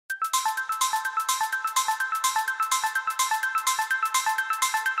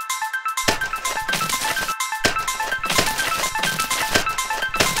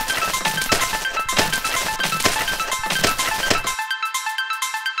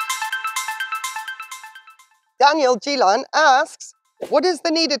Daniel Jheelan asks, what is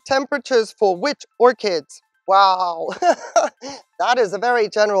the needed temperatures for which orchids? Wow, that is a very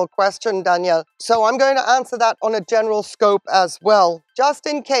general question, Danielle. So I'm going to answer that on a general scope as well. Just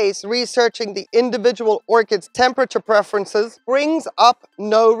in case researching the individual orchid's temperature preferences brings up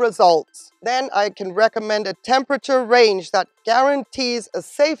no results, then I can recommend a temperature range that guarantees a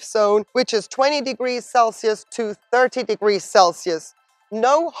safe zone, which is 20 degrees Celsius to 30 degrees Celsius.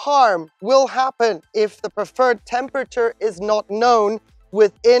 No harm will happen if the preferred temperature is not known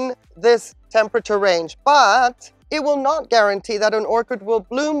within this temperature range, but it will not guarantee that an orchid will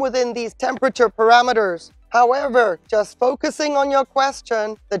bloom within these temperature parameters. However, just focusing on your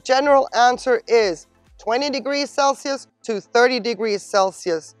question, the general answer is 20 degrees Celsius to 30 degrees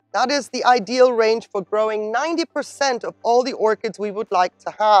Celsius. That is the ideal range for growing 90% of all the orchids we would like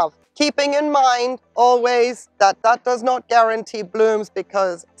to have. Keeping in mind always that that does not guarantee blooms,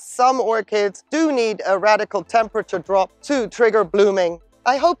 because some orchids do need a radical temperature drop to trigger blooming.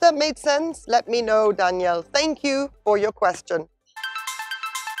 I hope that made sense. Let me know, Danielle. Thank you for your question.